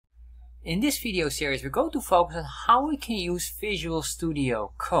In this video series, we're going to focus on how we can use Visual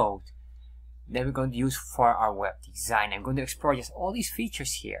Studio Code that we're going to use for our web design. I'm going to explore just all these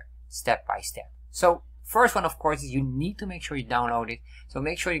features here, step by step. So first one, of course, is you need to make sure you download it. So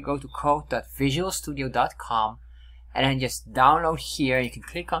make sure you go to code.visualstudio.com and then just download here. You can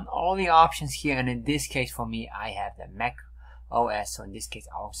click on all the options here, and in this case for me, I have the Mac OS, so in this case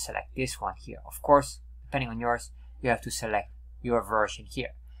I'll select this one here. Of course, depending on yours, you have to select your version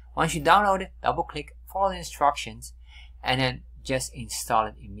here. Once you download it, double click, follow the instructions, and then just install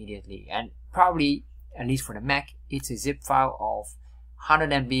it immediately. And probably, at least for the Mac, it's a zip file of 100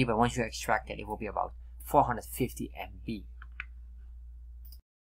 MB, but once you extract it, it will be about 450 MB.